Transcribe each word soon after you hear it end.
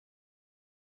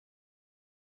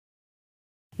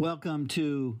Welcome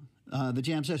to the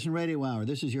Jam Session Radio Hour.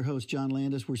 This is your host, John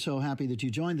Landis. We're so happy that you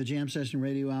joined the Jam Session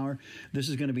Radio Hour. This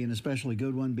is going to be an especially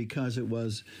good one because it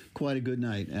was quite a good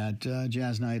night at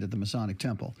Jazz Night at the Masonic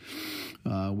Temple,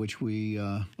 which we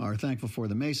are thankful for.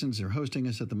 The Masons are hosting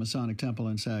us at the Masonic Temple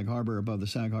in Sag Harbor above the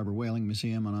Sag Harbor Whaling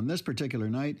Museum. And on this particular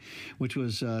night, which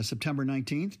was September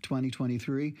 19th,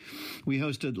 2023, we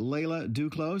hosted Leila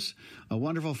Duclos, a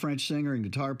wonderful French singer and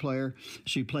guitar player.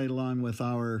 She played along with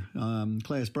our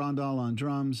Claes Brondal on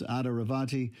drums,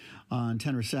 Rovatti on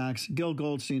tenor sax, Gil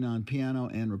Goldstein on piano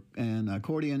and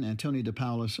accordion, and Tony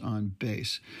DePaolis on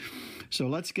bass. So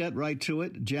let's get right to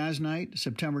it. Jazz Night,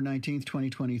 September 19th,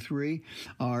 2023,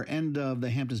 our end of the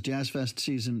Hamptons Jazz Fest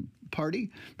season party.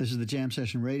 This is the Jam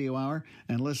Session Radio Hour,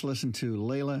 and let's listen to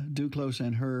Leila Duclos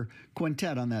and her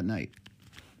quintet on that night.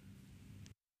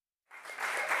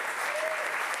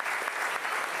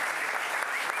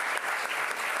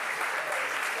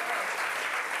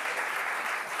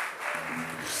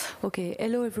 Okay,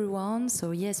 hello everyone.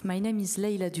 So yes, my name is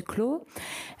Leila Duclos,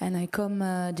 and I come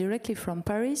directly from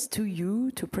Paris to you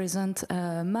to present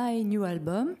my new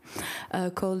album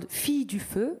called Fille du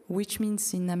Feu, which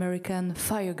means in American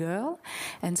Fire Girl.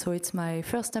 And so it's my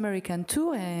first American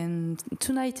tour, and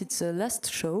tonight it's the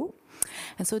last show.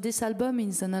 And so this album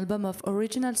is an album of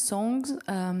original songs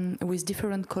with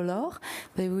different color.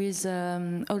 There is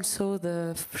also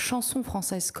the chanson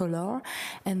française color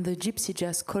and the gypsy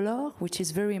jazz color, which is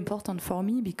very important for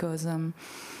me because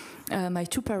my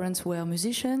two parents were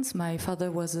musicians. My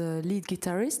father was a lead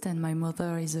guitarist and my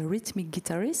mother is a rhythmic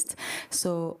guitarist.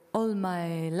 So all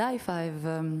my life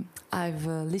I've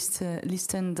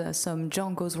listened some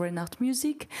Django's Reinhardt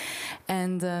music,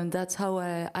 and that's how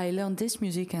I learned this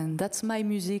music, and that's my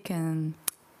music, and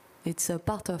it's a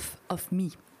part of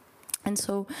me. And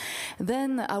so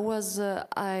then I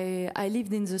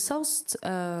lived in the south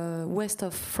west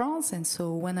of France, and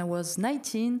so when I was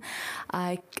 19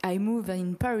 I moved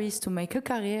in Paris to make a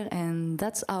career, and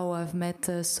that's how I've met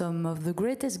some of the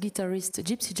greatest guitarists,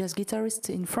 gypsy jazz guitarists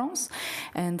in France,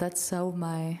 and that's how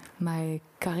my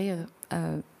career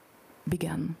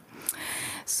began.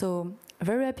 So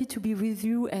very happy to be with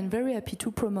you and very happy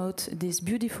to promote this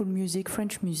beautiful music,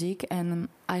 French music, and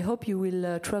I hope you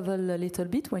will travel a little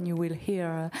bit when you will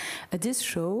hear this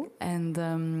show, and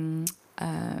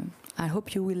I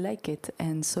hope you will like it.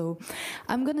 And so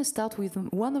I'm going to start with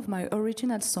one of my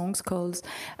original songs called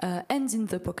Hands in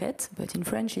the Pocket, but in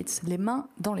French it's Les mains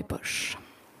dans les poches.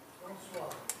 Bonsoir.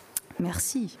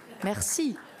 Merci,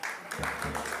 merci.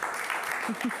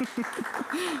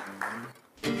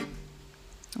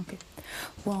 Okay.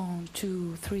 1,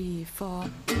 2, 3, 4.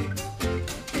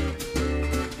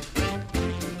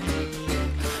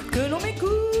 Que l'on m'écoute,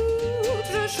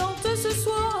 je chante ce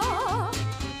soir.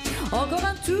 Encore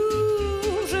un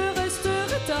tour, je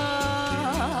resterai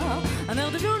tard. Un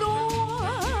air de violon,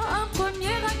 un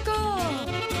premier accord.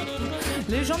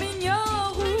 Les gens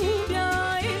m'ignorent ou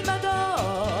bien ils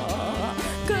m'adorent.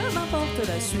 Que m'importe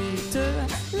la suite,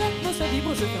 l'atmosphère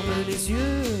vibre, je ferme les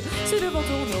yeux. Si le vent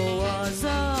tourne au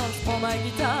hasard, je prends ma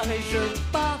guitare et je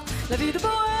pars. La vie de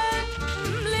poète,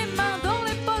 les mains dans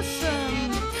les poches.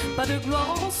 Pas de gloire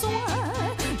en rançon,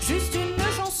 juste une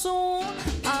chanson.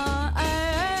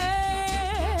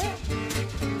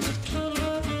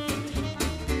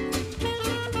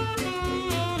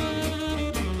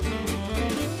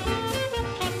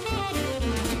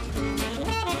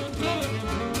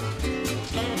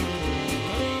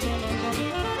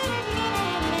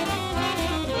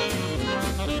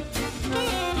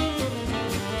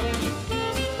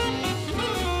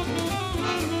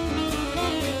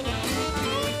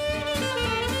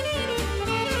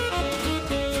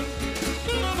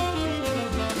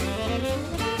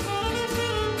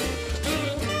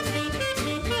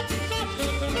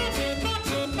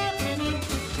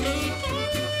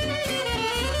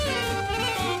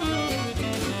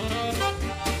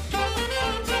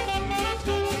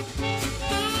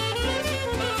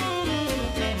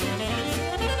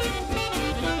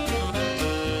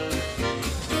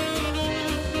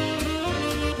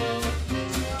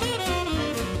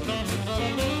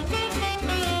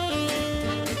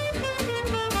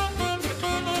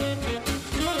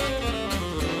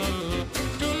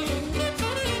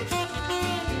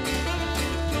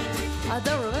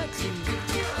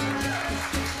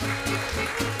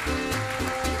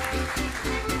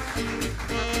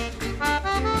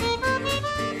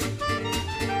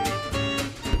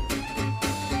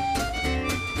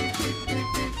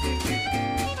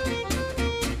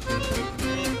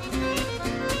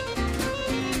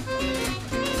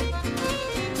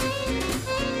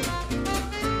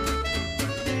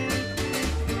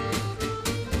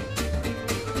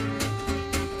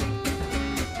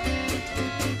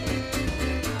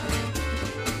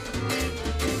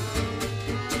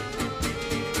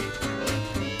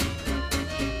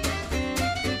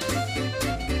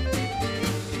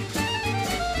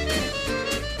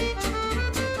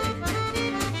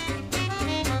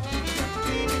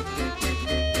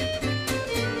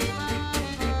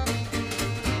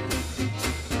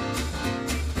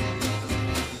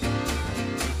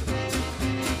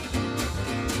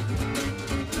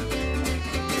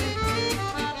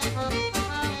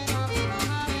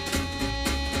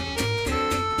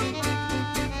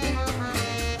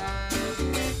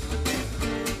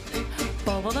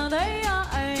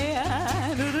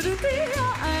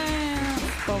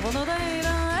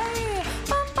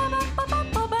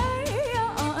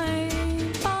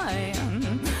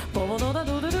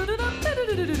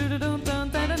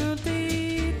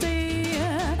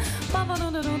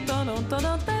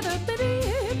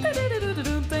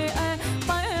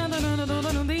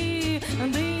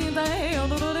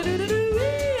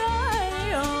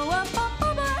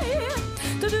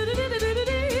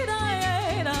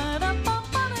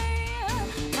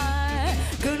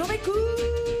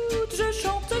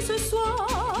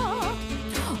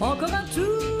 Encore un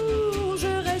tour, je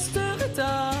resterai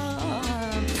tard.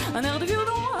 Un air de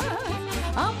violon,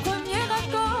 un premier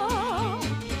accord.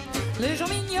 Les gens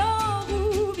m'ignorent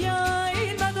ou bien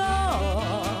ils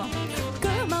m'adorent.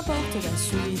 Que m'importe la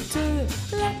suite,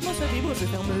 l'atmosphère vibre, je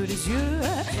ferme les yeux.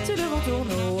 Si le vent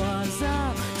tourne au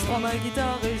hasard, je prends ma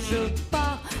guitare et je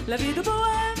pars. La vie de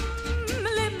bohème,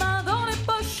 les mains dans les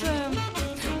poches.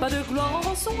 Pas de gloire en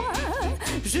rançon,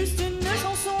 juste une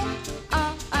chanson.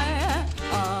 Ah, ah,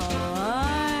 ah,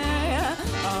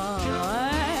 ah, ah,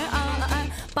 ah,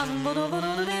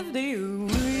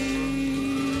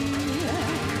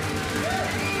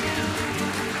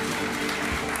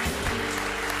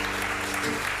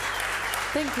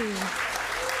 Thank you.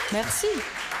 Merci.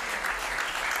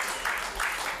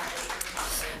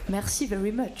 Merci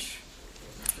very much.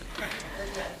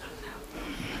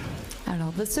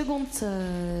 Alors, the second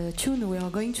tune we are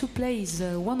going to play is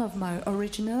one of my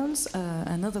originals,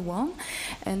 another one,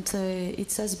 and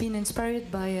it has been inspired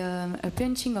by a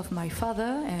painting of my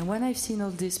father. And when I've seen all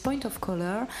this point of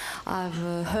color, I've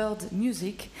heard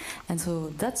music, and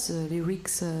so that's the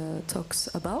lyrics talks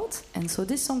about. And so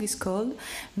this song is called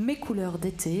Mes couleurs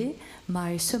d'été,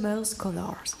 My Summer's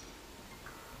Colors.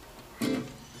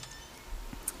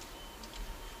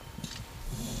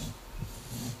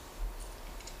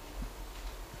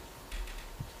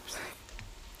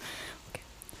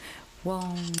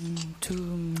 One,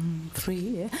 two,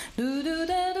 three. Do do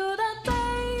da do da da.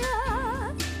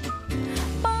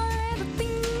 By the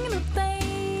thing the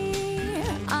day.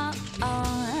 Ah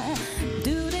ah.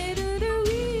 Do de do do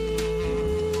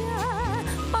wee.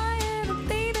 By the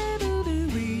day da do do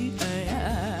wee.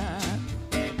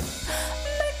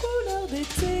 Mes couleurs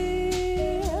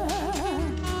d'été.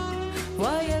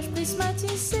 Voyage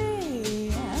prismatisé.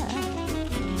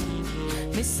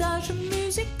 Message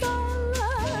musical.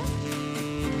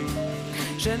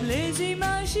 J'aime les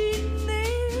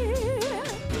imaginer,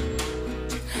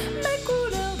 mes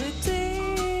couleurs d'été,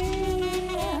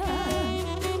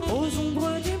 aux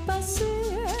ombres du passé,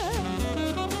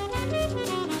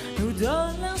 nous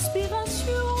donnent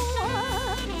l'inspiration,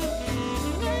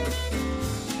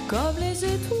 comme les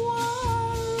étoiles,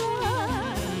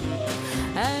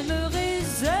 elles me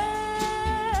réservent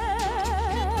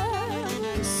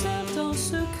certains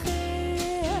secrets.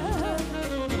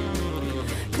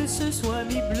 Que ce soit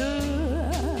mi-bleu,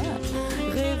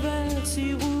 révers,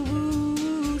 si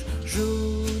rouge,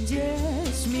 jaune,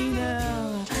 dièse,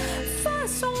 mineur,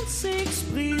 façon de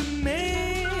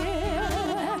s'exprimer,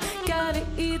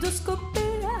 kaléidoscopée.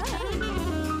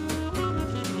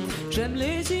 J'aime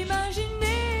les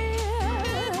imaginer,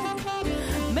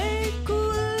 mes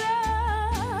couleurs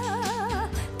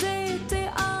d'été.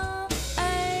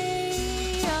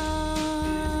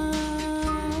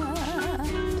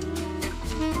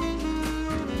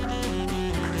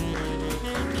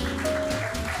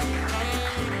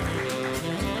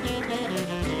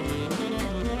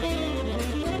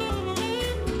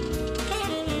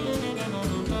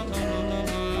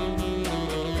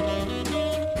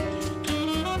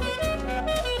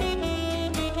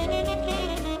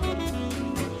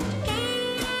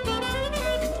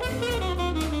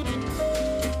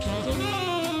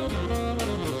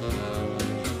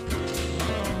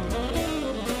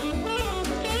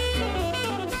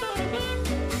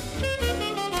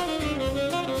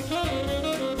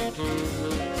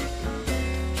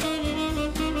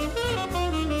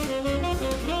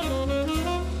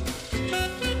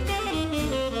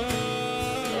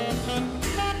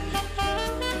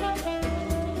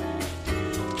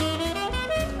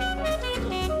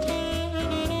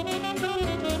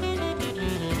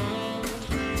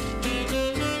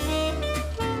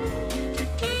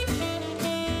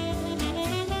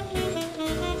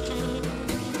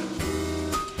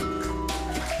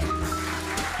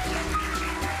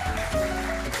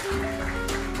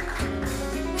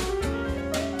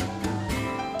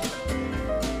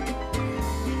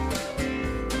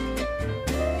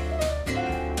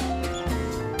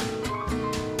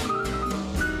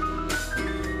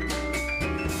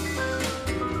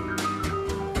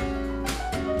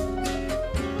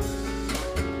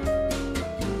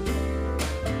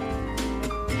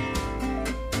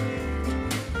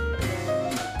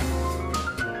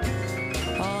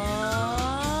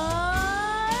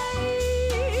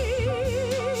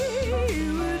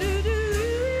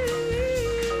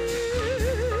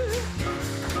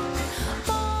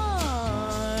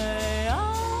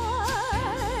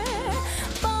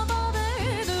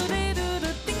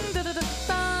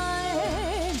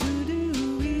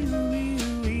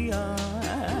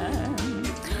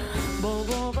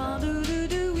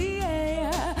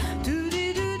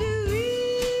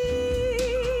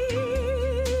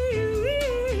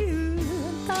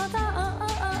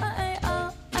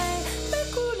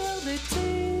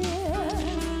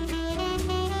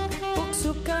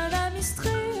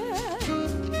 extraits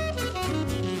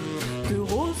de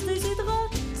roses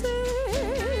déshydratées,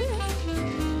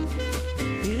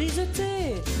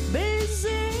 irisetés, baisers,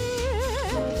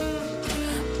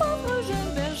 pauvre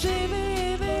jeune berger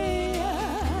bébé,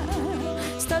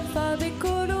 cet alphabet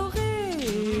coloré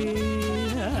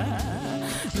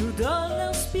nous donne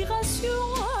l'inspiration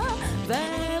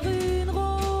vers une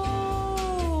romance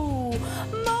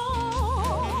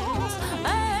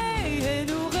et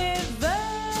nous révèle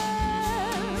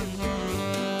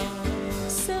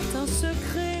certains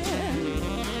secrets,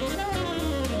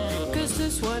 que ce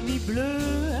soit mi-bleu,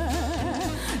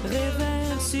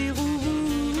 réversé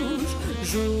rouge,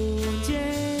 jaune,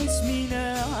 dièse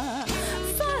mineur,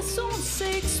 façon de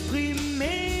s'exprimer,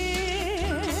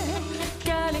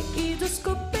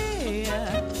 kaléidoscopée.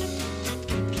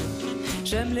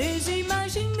 J'aime les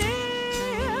imaginer,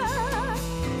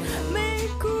 mes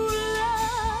couleurs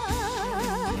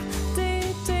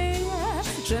d'été.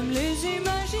 J'aime les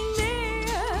imaginer,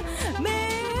 mes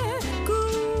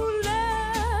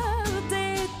couleurs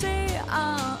d'été.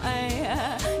 Ah,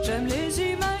 j'aime les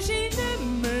imaginer,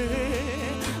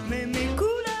 mes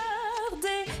couleurs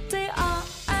d'été. Ah,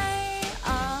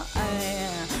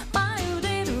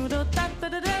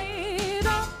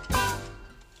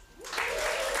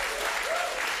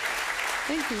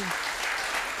 Thank you.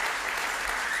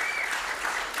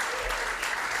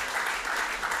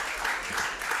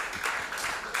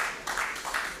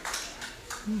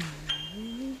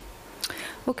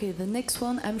 Okay, the next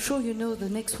one, I'm sure you know the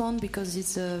next one because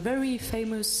it's a very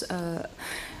famous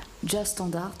jazz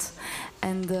standard,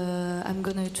 and I'm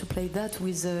going to play that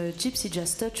with a gypsy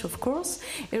jazz touch, of course.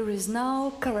 Here is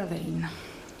now Caravan.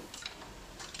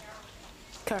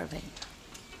 Caravan.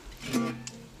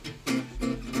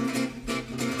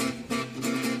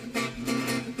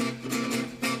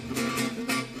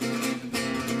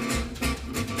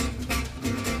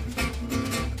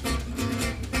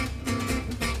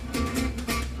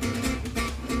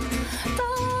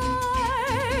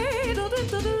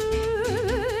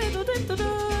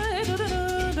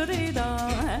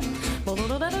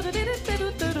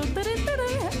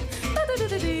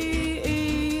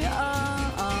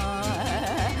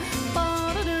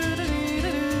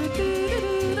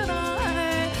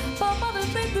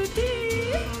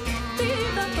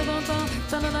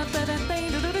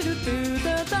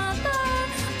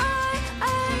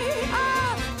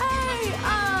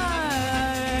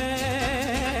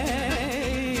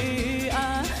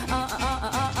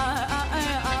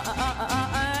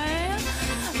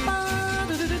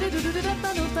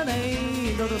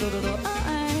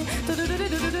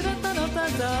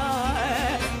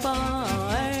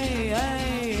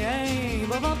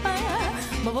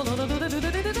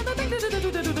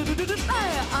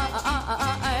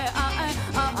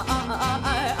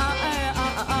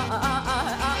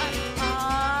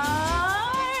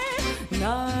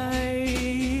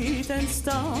 Night and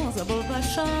stars above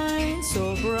us shine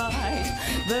so bright,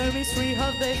 the mystery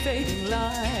of their fading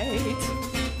light.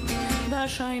 They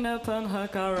shine upon her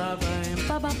caravan.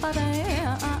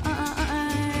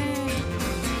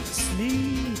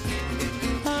 Sleep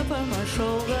upon my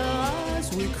shoulder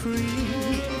as we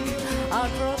creep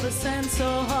across the sand so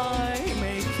high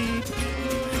may keep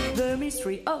the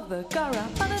mystery of the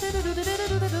caravan.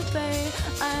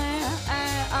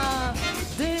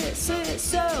 This is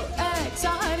so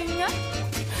exciting.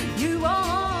 You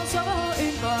are so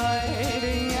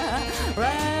inviting,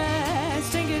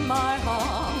 resting in my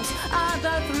arms at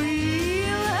the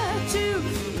thrill to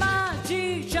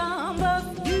magician of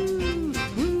you.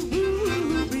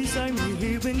 Beside me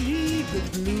here beneath the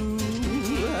blue,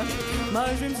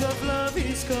 my dreams of love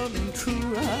is coming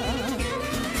true.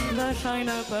 The shine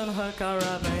upon her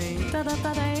caravan. Da da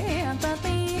da da da da.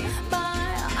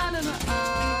 I don't know.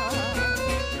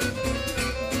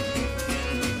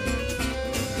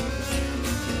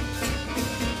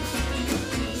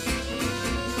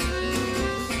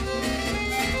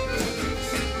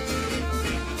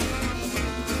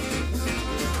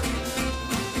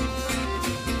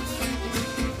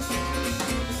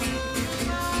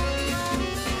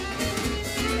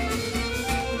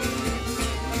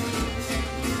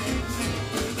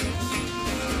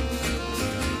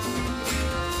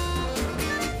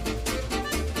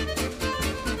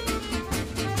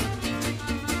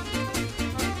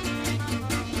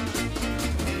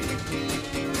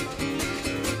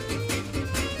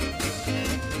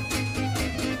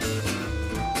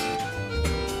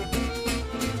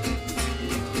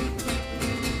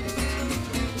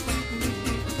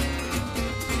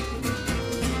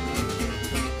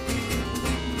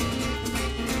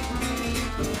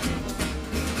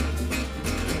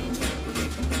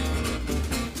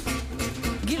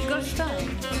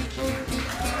 Goldstein.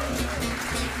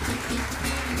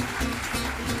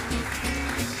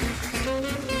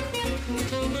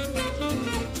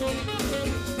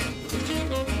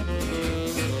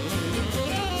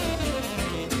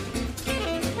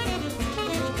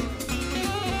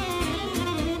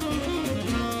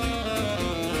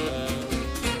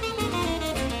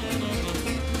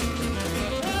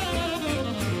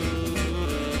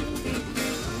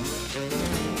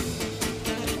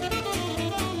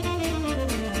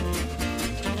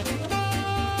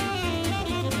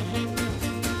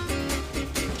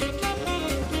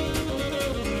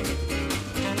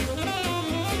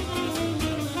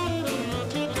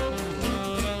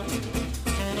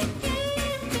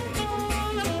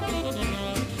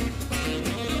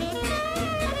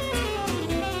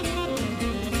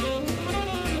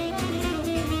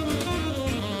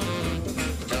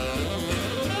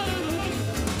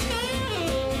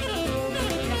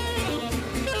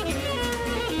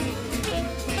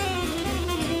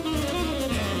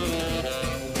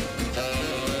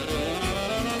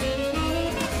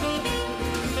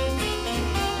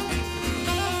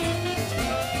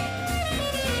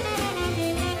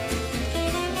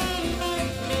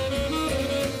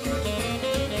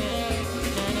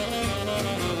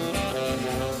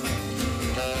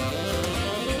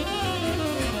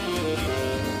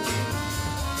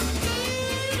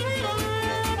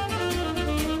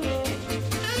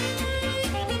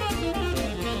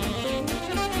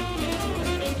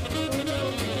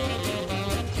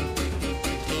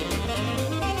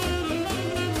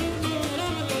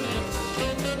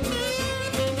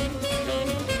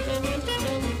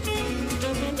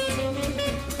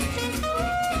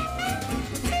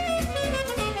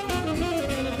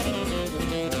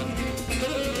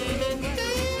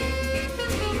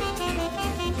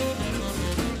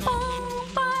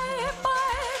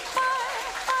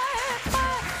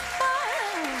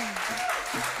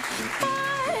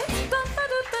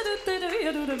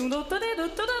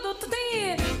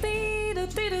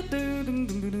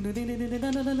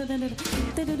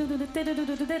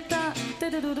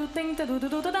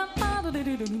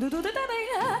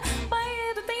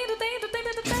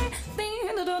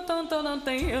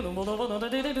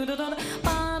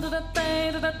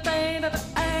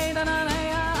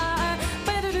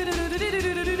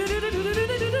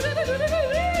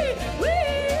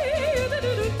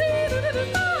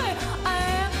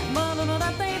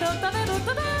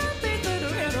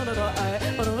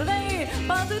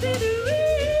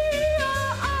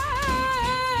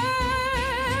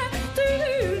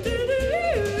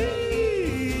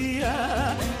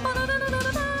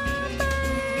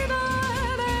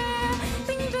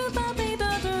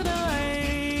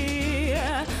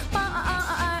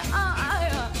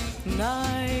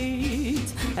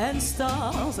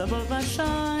 Stars above us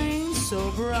shine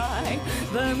so bright,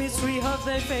 the mystery of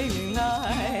their failing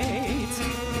light,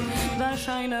 that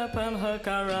shine upon her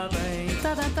caravan.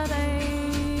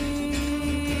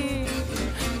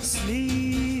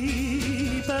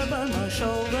 Sleep upon my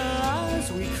shoulder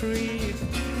as we creep,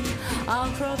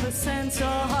 across the sands so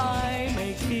high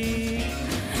may keep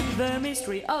the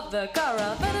mystery of the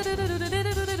caravan.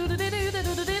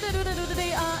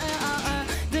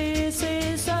 This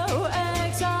is so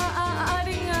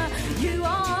exciting, you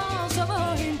are so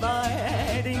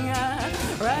inviting,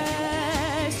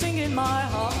 resting in my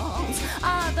arms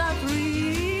at the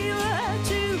thrill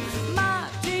to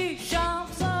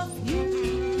magicians of you,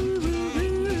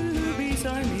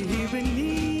 beside me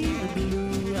beneath the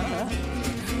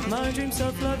blue, my dreams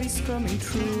of love is coming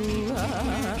true,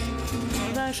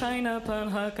 that shine upon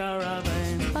her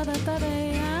caravan,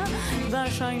 that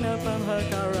shine upon her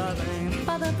caravan,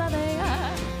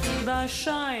 that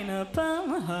shine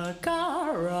upon her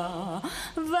caravan.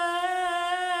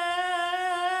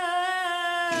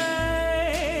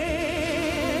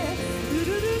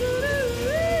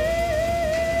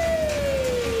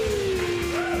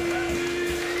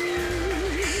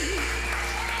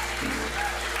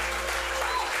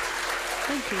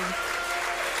 Thank you.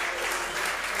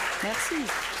 Merci.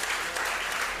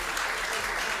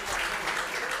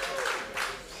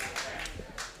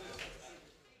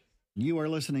 You are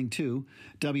listening to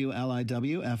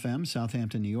WLIW FM,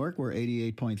 Southampton, New York. We're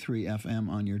 88.3 FM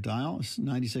on your dial,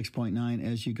 96.9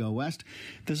 as you go west.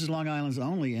 This is Long Island's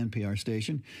only NPR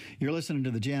station. You're listening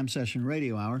to the Jam Session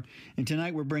Radio Hour, and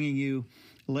tonight we're bringing you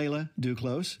Leila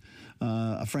Duclos,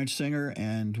 a French singer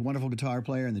and wonderful guitar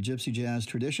player in the gypsy jazz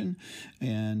tradition.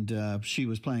 And she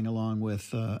was playing along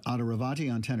with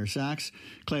Rovatti on tenor sax,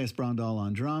 Claes Brondal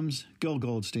on drums,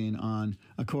 Goldstein on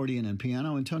accordion and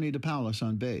piano, and Tony DePaolis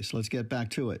on bass. Let's get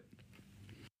back to it.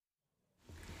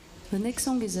 The next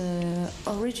song is an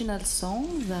original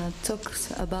song that talks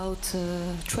about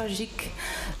a tragic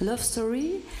love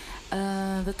story.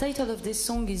 The title of this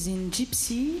song is in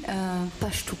Gypsy,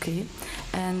 Pashtuke,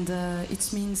 and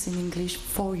it means in English,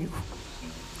 for you.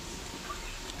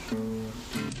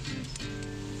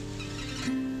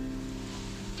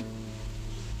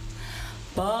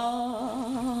 Pashtuke,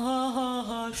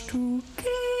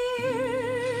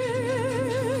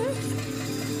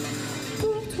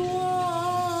 pour toi,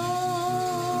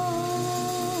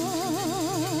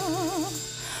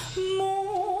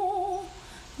 mon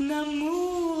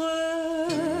amoureux,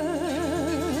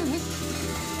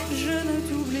 je ne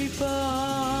t'oublie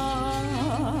pas.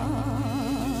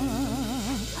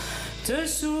 Te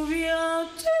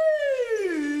souviens-tu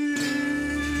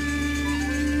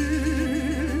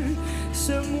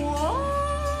ce mois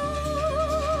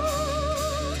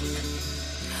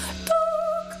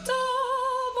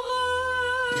d'octobre,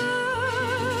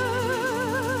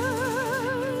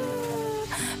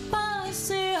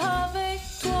 passé avec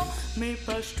toi, mais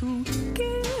pas Pashtuke,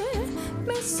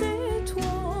 mais c'est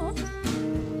toi.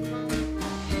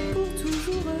 Pour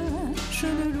toujours, je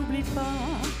ne l'oublie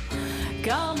pas,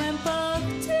 car même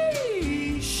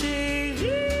parti, chérie,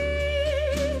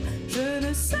 je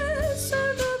ne cesse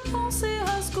de penser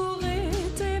à ce qu'aurait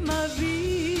été ma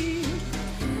vie.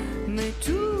 Mais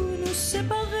tout nous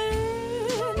séparait,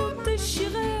 nous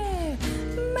déchirait,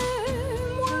 mais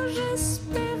moi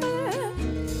j'espérais.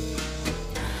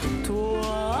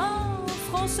 Toi,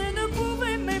 Français, ne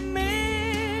pouvais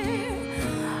m'aimer.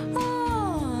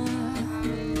 Ah,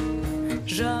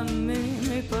 jamais,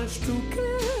 mais Pashtuke,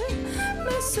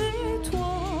 mais c'est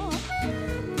toi.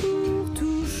 Pour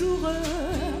toujours,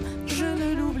 je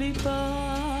ne l'oublie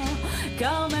pas,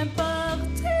 car même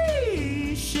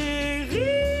parti, chérie,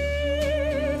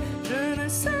 je ne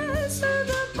cesse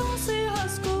de penser à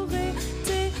ce qu'aurait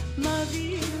été ma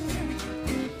vie.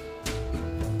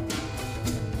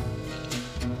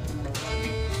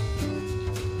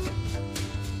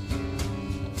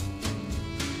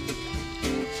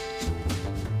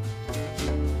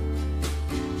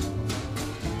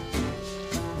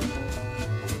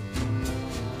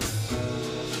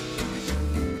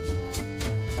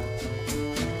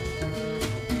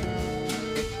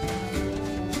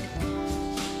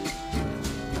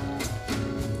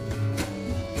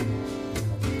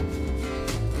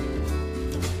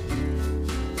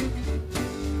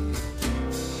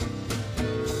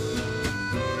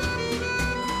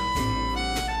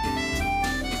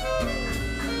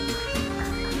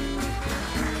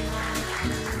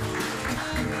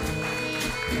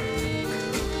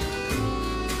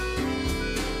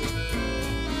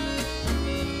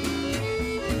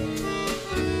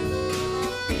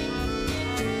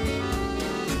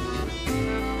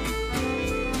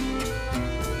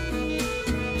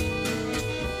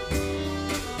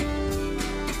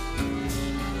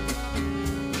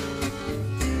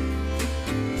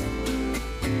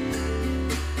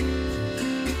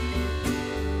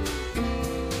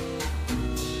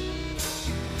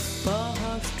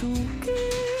 Pashtuke,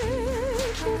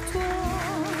 pour toi,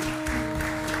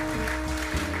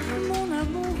 mon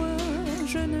amoureux,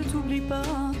 je ne t'oublie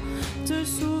pas. Te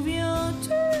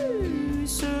souviens-tu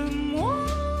ce mois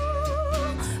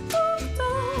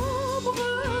d'octobre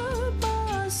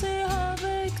passé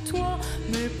avec toi?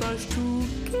 Mais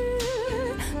Pashtuke,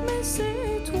 mais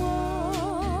c'est toi.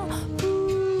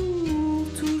 Pour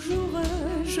toujours,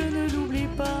 je ne l'oublie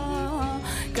pas,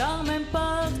 car même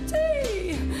parti,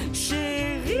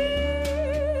 chérie,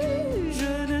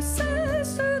 je ne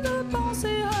cesse de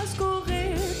penser à ce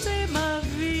qu'aurait été ma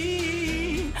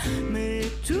vie. Mais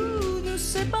tout nous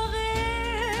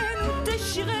séparait, nous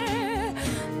déchirait,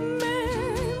 mais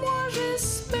moi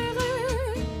j'espérais.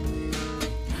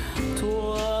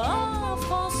 Toi,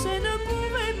 Français, ne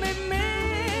pouvais m'aimer.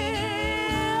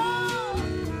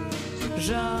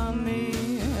 Jamais,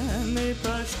 mais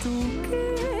Pashtuke,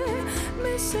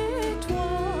 mais c'est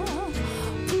toi.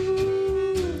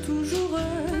 Pour toujours,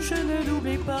 je ne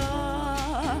l'oublie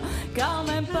pas, car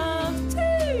même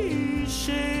parti,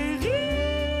 chérie,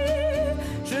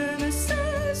 je ne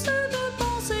cesse de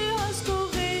penser à ce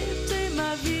qu'aurait été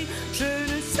ma vie. Je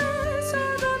ne cesse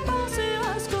de penser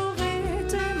à ce qu'aurait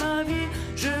été ma vie.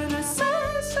 Je ne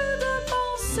cesse de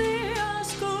penser à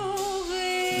ce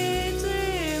qu'aurait été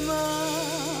ma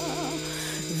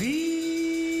vie.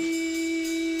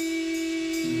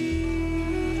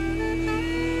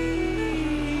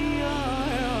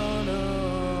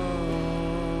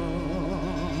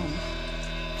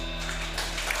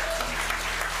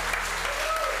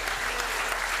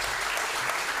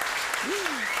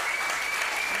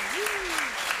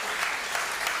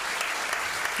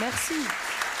 Merci.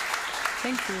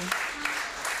 Thank you.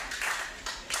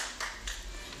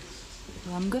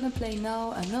 Well, I'm gonna play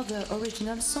now another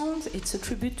original song. It's a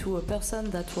tribute to a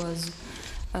person that was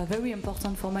very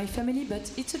important for my family, but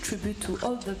it's a tribute to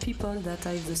all the people that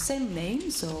have the same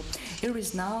name. So here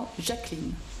is now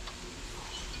Jacqueline.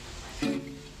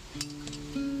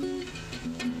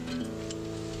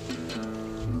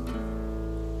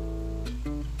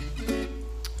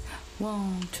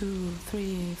 One, two,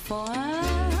 three, four.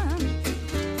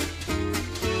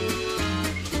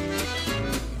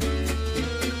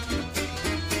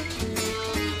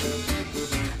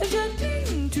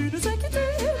 Jacqueline, tu nous as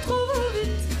quittés trop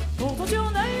vite. Pourtant tu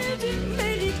en as eu du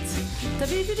mérite. Ta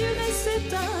vie fut dure et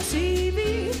c'est ainsi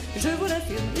vite. Je vous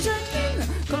l'affirme, Jacqueline.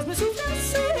 Quand je me souviens,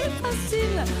 c'est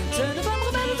facile. Jeune femme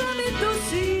rebelle, jamais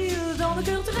docile. Dans le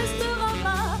cœur tu resteras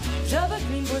ma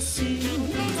Jacqueline. Voici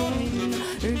ton hymne.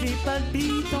 Une vie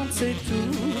palpitante, c'est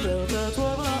tout. Vers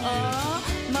toi,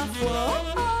 ma foi.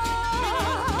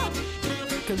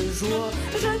 Quelle joie,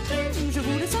 Jacqueline. Je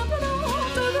voulais simplement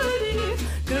te le dire.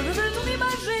 Que de ton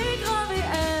image est gravée.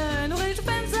 Nous réjouis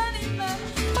peines animes.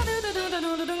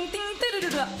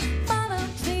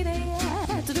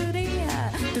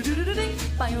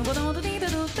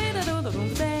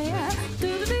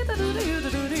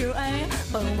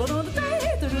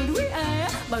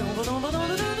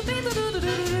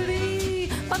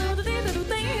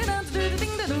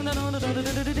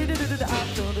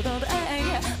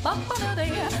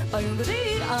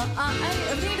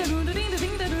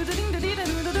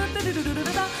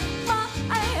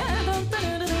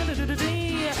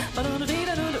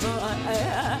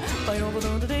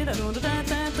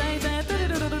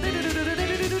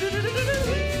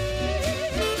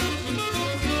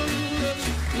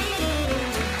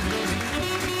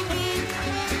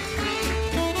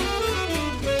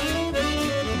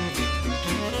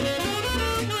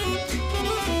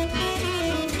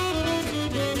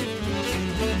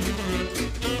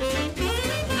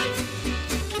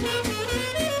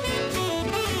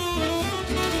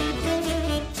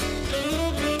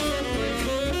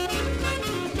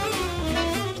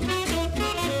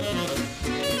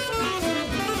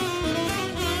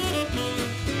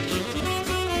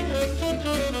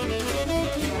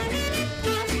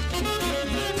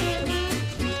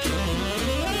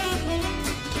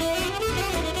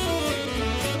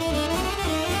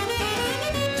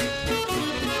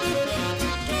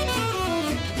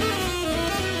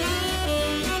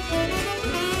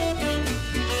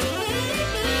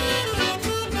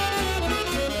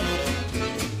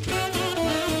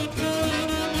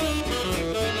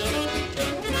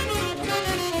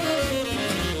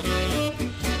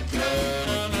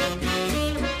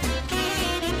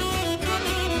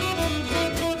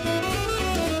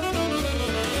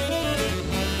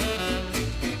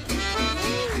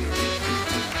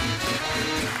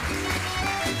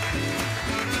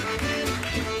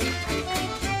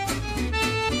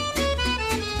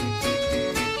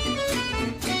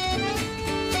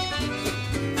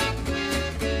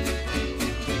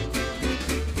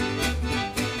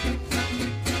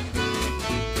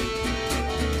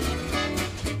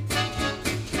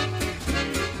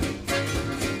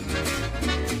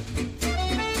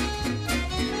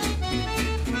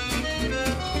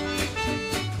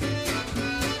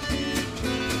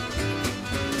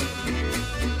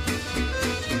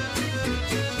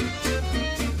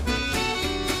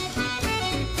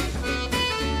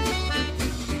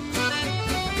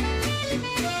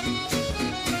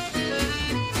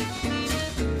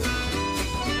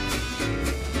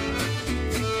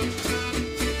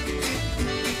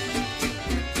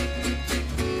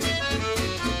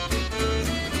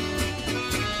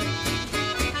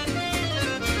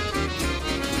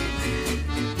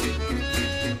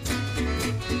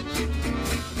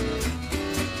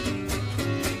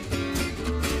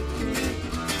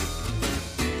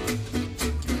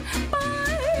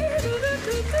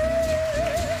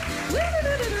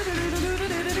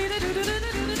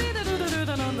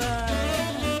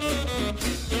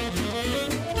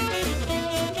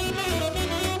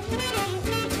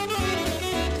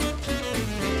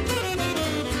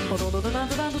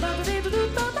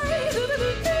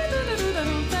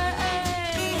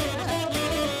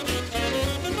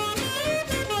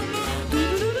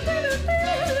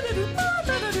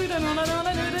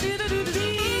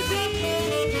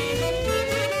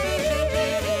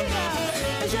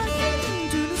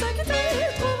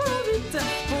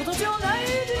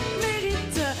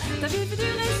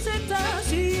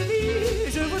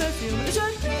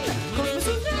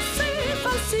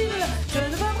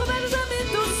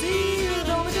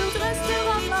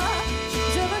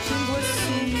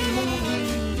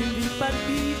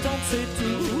 palpitant.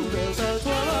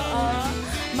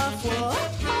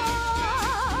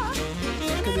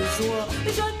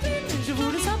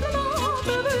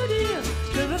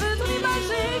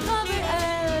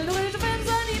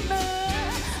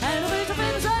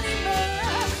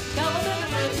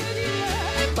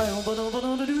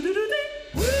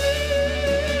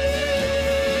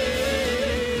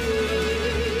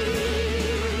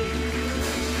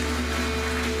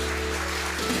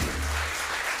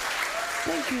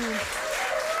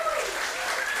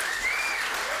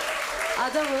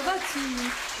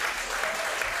 Rovatti,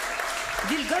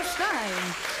 Goldstein,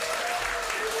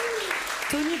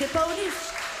 DePaolis,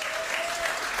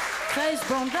 Claes,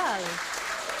 Brondal.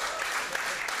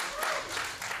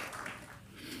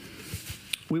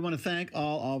 We want to thank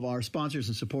all of our sponsors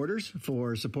and supporters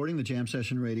for supporting the Jam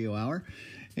Session Radio Hour.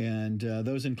 And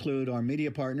those include our media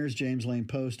partners, James Lane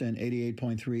Post and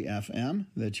 88.3 FM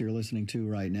that you're listening to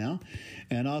right now.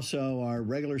 And also our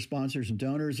regular sponsors and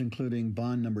donors, including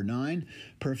Bond Number 9,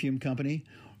 Perfume Company,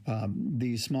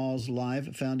 the Smalls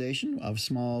Live Foundation of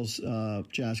Smalls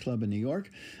Jazz Club in New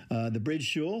York, the Bridge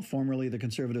Shul, formerly the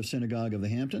Conservative Synagogue of the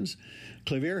Hamptons,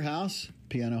 Clavier House,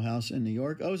 Piano House in New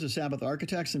York, Oza Sabbath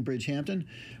Architects in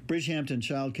Bridgehampton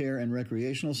Child Care and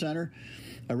Recreational Center,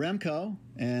 Aremco,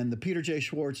 and the Peter J.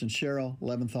 Schwartz and Cheryl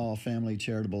Leventhal Family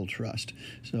Charitable Trust.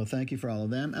 So thank you for all of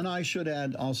them. And I should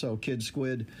add also Kid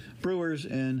Squid Brewers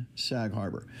in Sag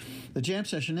Harbor. The Jam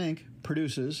Session, Inc.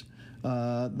 produces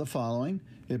the following.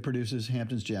 It produces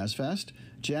Hamptons Jazz Fest,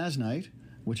 Jazz Night,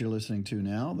 which you're listening to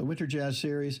now, the Winter Jazz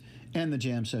Series, and the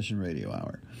Jam Session Radio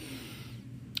Hour.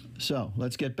 So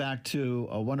let's get back to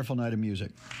a wonderful night of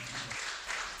music.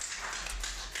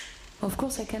 Of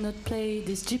course, I cannot play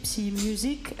this gypsy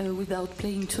music without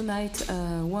playing tonight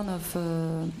one of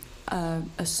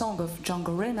a song of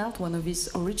Django Reinhardt, one of his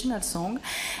original songs,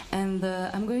 and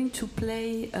I'm going to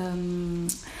play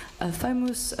a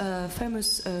famous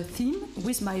theme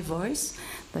with my voice.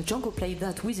 Django played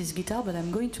that with his guitar, but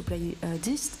I'm going to play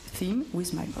this theme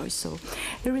with my voice. So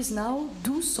here is now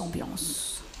Douce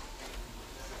Ambiance.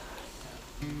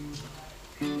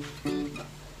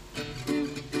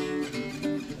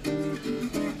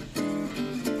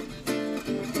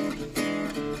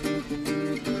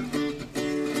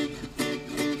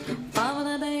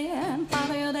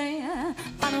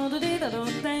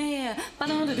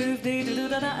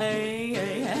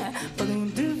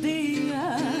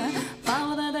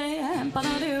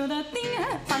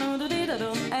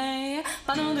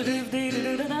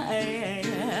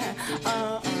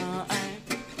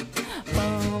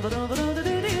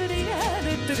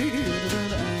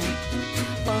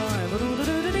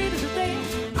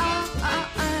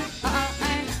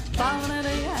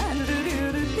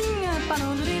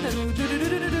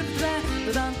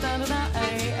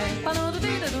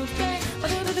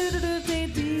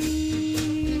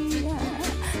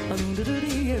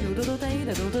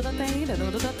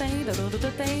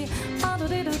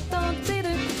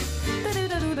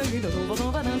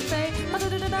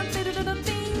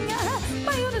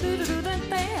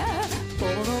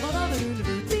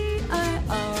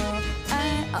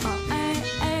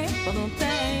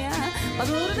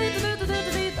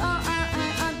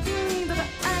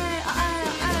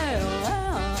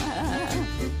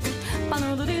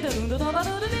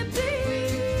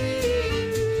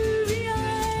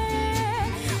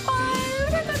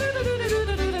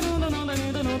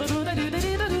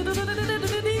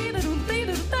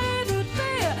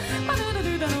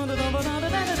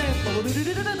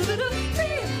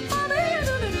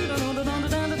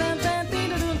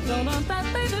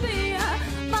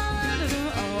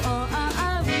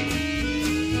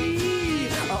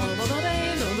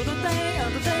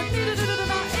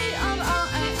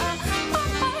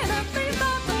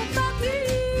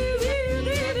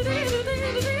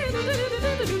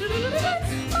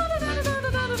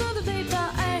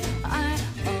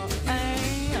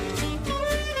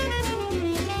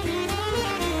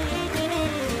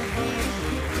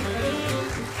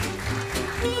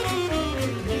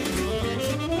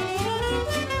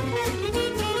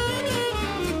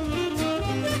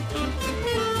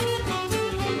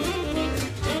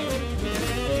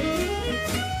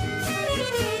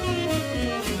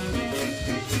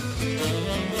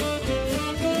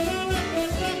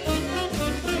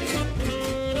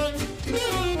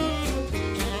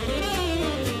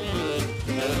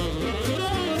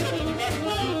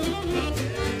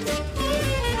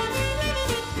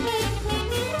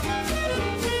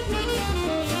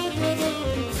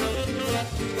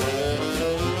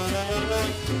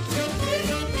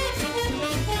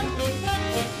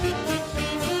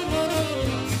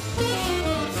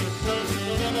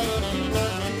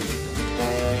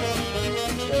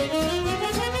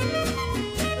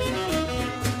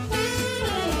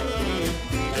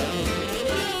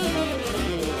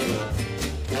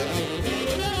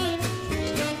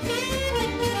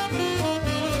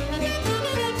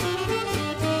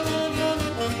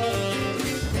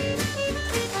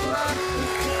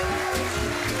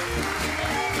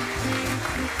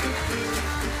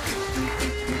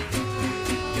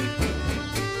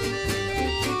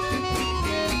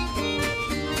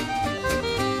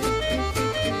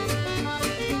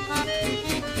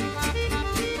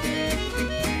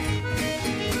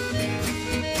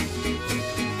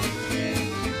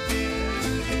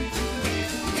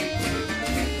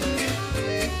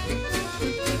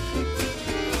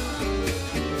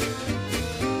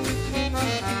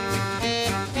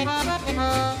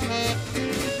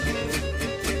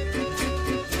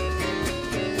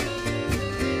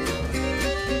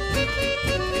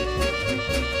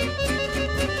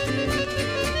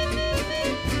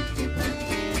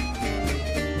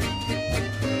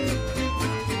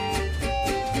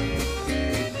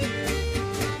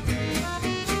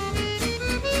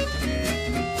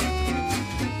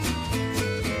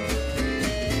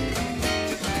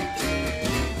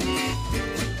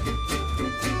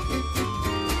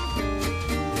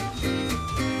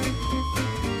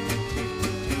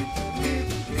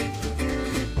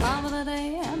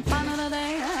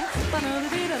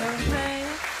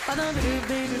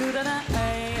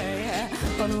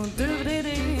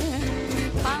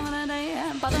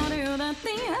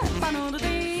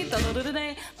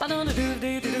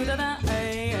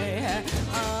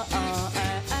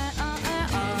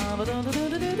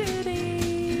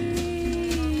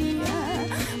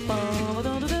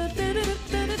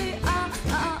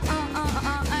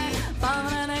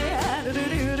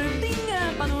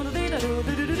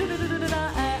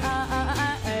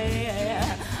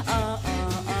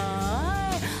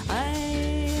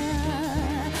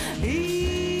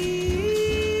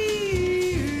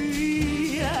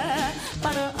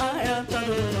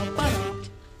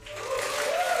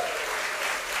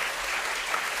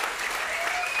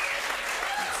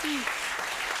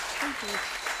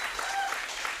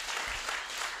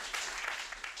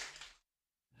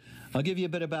 I'll give you a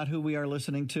bit about who we are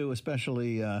listening to,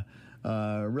 especially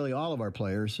really all of our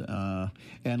players.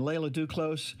 And Leila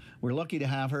Duclos, we're lucky to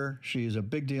have her. She's a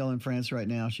big deal in France right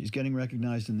now. She's getting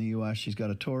recognized in the U.S. She's got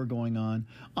a tour going on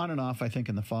and off, I think,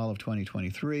 in the fall of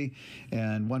 2023.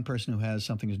 And one person who has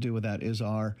something to do with that is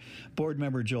our board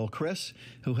member, Joel Chris,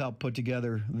 who helped put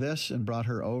together this and brought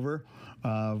her over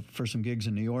for some gigs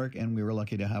in New York. And we were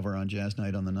lucky to have her on Jazz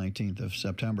Night on the 19th of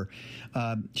September.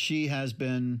 She has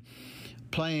been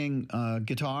playing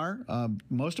guitar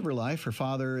most of her life. Her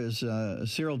father is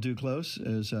Cyril Duclos,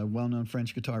 is a well-known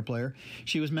French guitar player.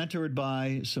 She was mentored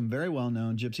by some very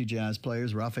well-known gypsy jazz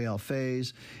players, Raphael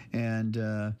Faze and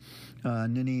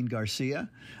Nanine Garcia.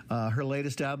 Her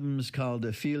latest album is called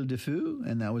Fil de Feu,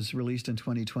 and that was released in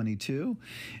 2022.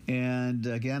 And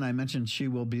again, I mentioned she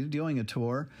will be doing a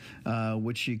tour,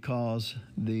 which she calls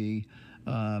the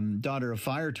Daughter of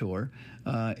Fire Tour,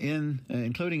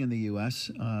 including in the U.S.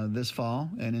 This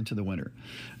fall and into the winter.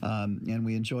 And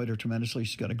we enjoyed her tremendously.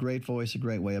 She's got a great voice, a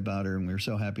great way about her, and we were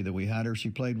so happy that we had her.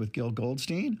 She played with Gil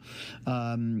Goldstein,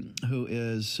 who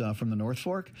is from the North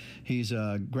Fork. He's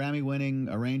a Grammy-winning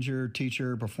arranger,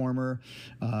 teacher, performer,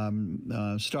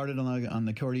 started on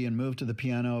the accordion, moved to the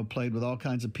piano, played with all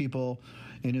kinds of people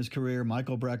in his career: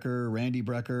 Michael Brecker, Randy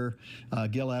Brecker,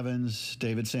 Gil Evans,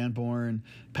 David Sanborn,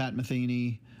 Pat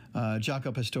Metheny,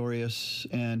 Jaco Pastorius,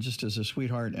 and just as a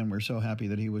sweetheart, and we're so happy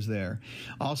that he was there.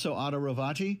 Also, Ada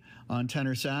Rovatti on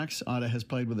tenor sax. Ada has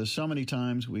played with us so many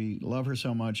times. We love her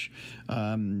so much.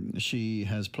 She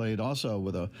has played also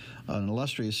with an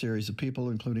illustrious series of people,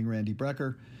 including Randy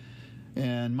Brecker,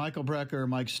 and Michael Brecker,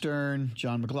 Mike Stern,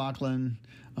 John McLaughlin,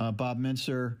 Bob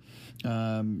Mintzer.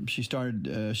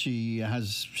 She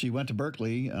went to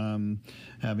Berkeley,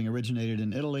 having originated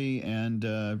in Italy, and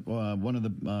one of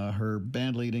her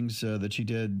band leadings that she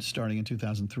did starting in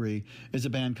 2003 is a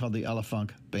band called the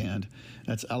Elefunk Band.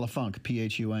 That's Elefunk,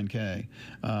 P-H-U-N-K.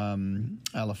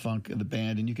 Elefunk, the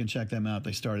band, and you can check them out.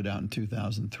 They started out in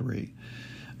 2003.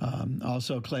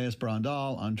 Also, Claes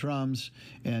Brondal on drums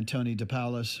and Tony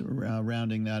DePaolis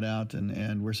rounding that out.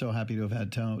 And we're so happy to have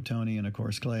had Tony and, of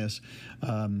course, Claes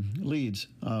leads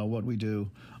what we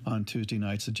do on Tuesday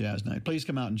nights at Jazz Night. Please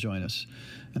come out and join us.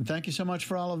 And thank you so much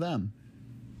for all of them.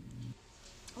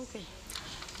 Okay.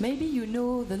 Maybe you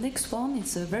know the next one.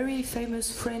 It's a very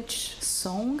famous French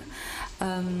song,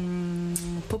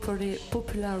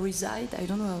 popularized, I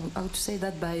don't know how to say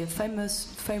that, by a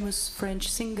famous French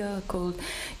singer called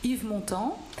Yves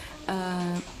Montand.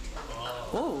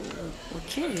 Oh,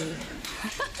 okay.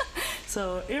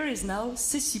 So here is now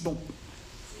C'est si bon.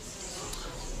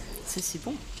 C'est si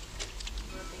bon.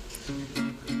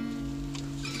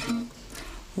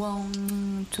 1,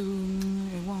 2,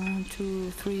 1,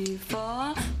 2,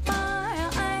 3, 4.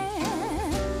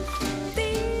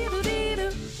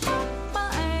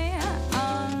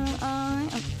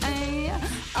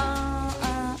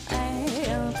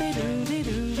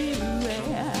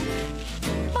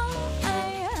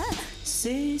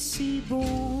 C'est si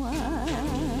bon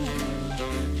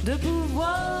de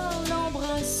pouvoir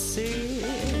l'embrasser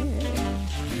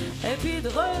et puis de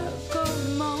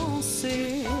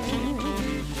recommencer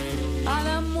à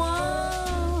la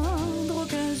moindre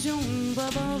occasion.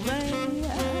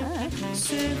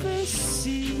 C'est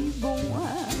si bon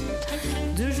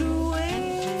de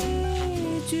jouer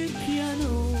du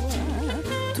piano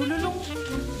tout le long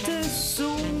de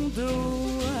son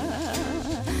dos,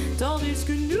 tandis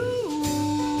que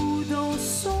nous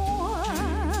dansons.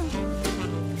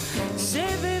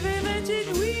 C'est bébé Betty,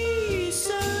 oui,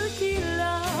 ce qu'il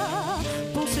a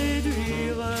pour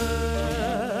séduire,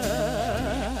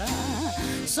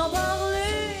 sans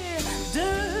parler de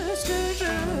ce que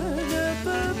je ne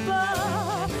peux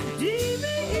pas dire.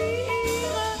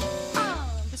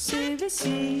 C'est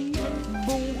si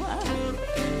bon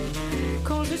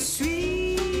quand je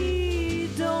suis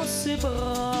dans ses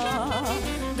bras,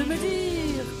 de me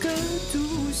dire que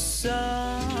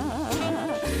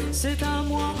c'est à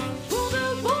moi pour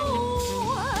de bon.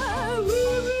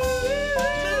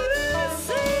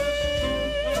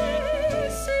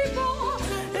 C'est bon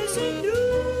et c'est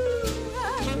nous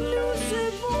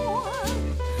c'est bon.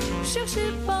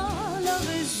 Cherchez pas la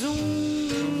raison,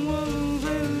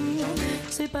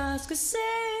 c'est parce que c'est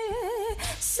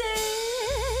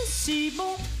si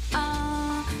bon.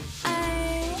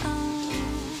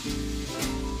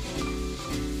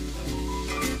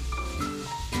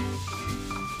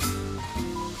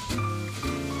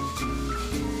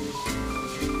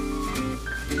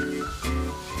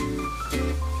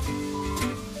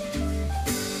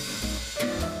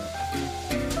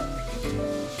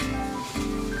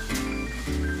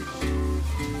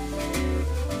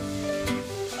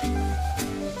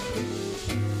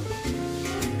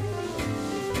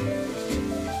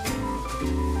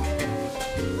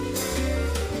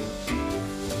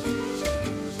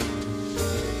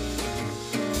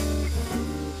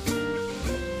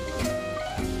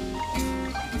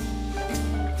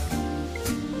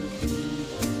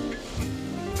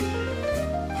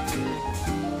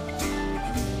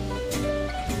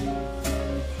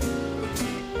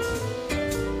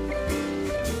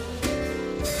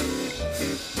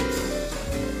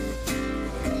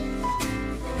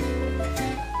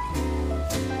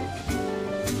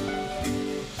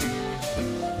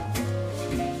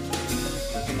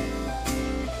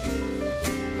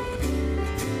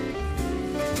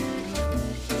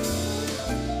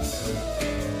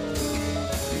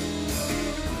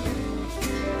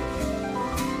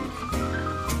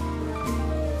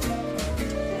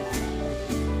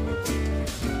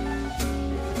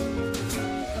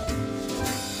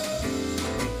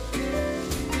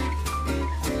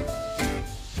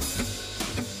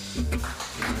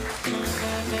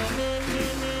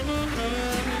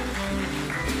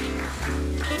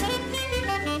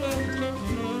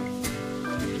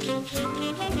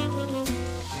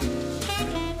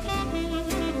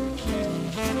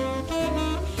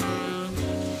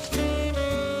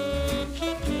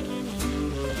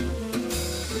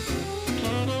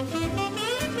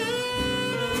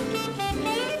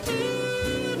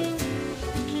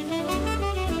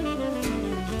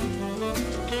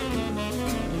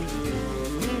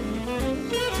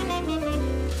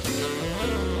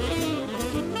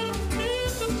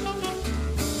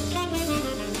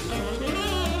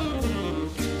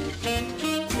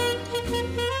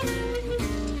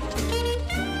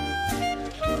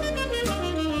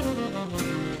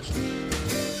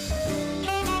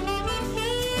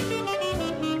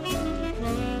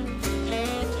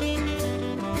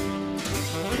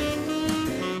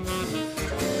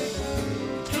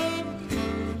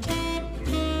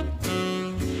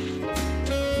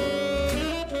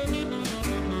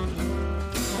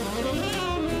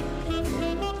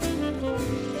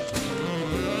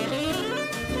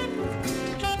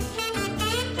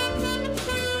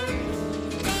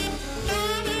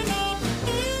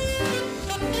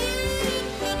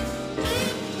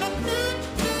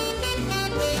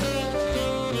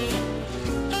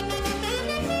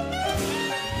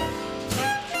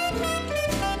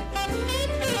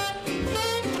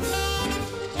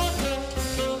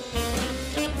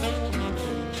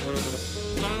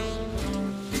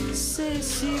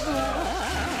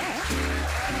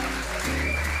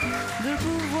 De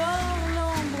pouvoir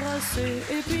l'embrasser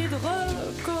et puis de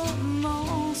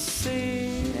recommencer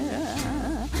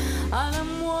à la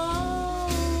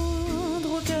moindre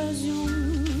occasion.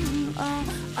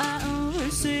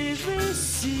 C'est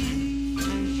si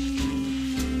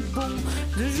bon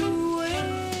de jouer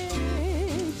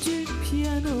du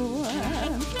piano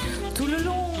tout le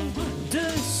long de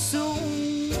son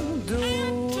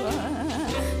dos,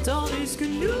 tandis que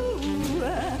nous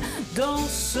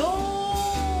dansons.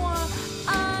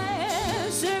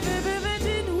 C'est bébé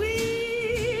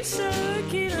inouï ce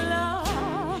qu'il a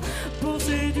pour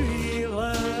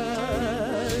séduire,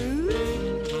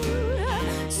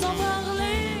 sans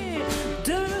parler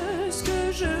de ce que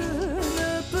je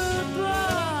ne peux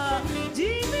pas dire.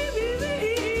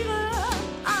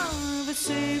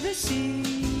 C'est si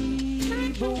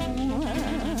bon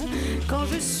quand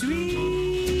je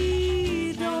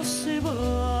suis dans ses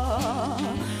bras,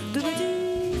 de me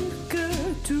dire que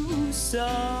tout ça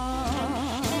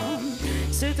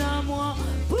c'est à moi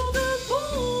pour de bon.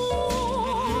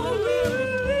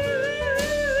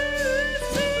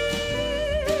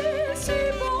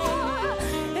 C'est bon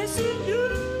et c'est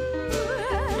nous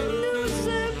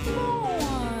aimons.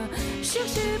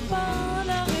 Cherchez pas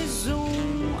la raison,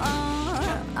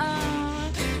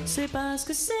 c'est parce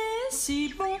que c'est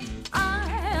si bon.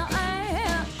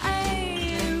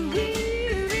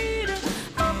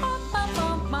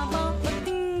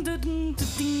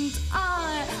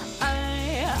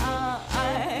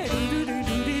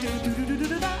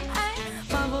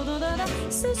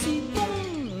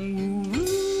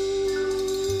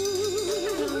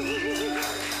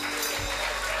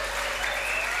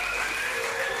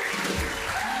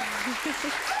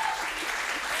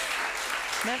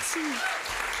 Merci.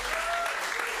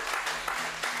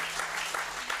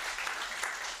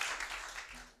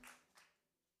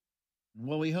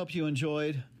 Well, we hope you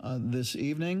enjoyed this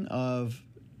evening of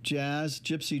jazz,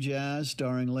 gypsy jazz,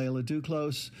 starring Leila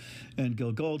Duclos and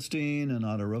Gil Goldstein and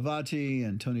Otto Rovatti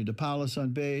and Tony DePaolis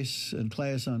on bass and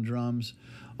Claes on drums.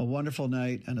 A wonderful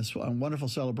night and a wonderful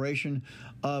celebration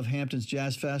of Hampton's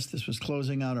Jazz Fest. This was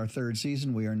closing out our third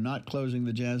season. We are not closing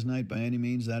the jazz night by any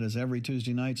means. That is every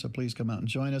Tuesday night, so please come out and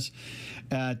join us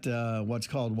at what's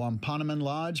called Wampanoman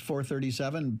Lodge,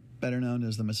 437, better known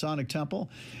as the Masonic Temple,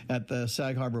 at the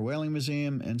Sag Harbor Whaling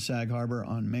Museum in Sag Harbor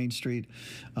on Main Street.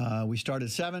 We start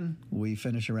at 7. We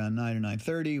finish around 9 or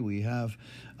 9:30. We have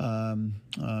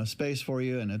space for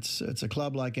you, and it's a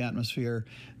club-like atmosphere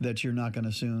that you're not going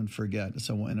to soon forget. It's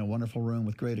in a wonderful room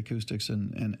with great acoustics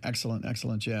and excellent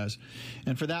jazz.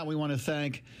 And for that, we want to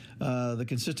thank the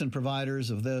consistent providers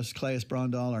of this, Claes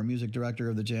Brondal, our music director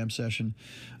of the Jam Session,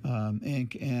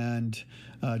 Inc., and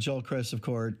Joel Chris, of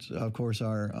course,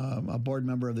 our a board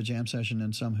member of the Jam Session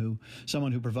and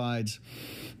someone who provides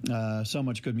so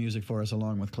much good music for us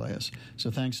along with Claes.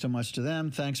 So thanks so much to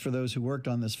them. Thanks for those who worked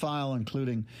on this file,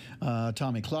 including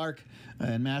Tommy Clark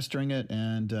and mastering it,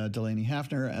 and Delaney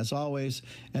Hafner, as always.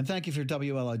 And thank you for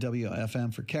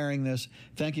WLIW-FM for carrying this.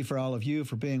 Thank you for all of you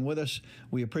for being with us.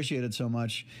 We appreciate it so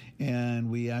much, and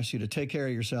we ask you to take care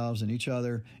of yourselves and each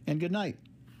other, and good night.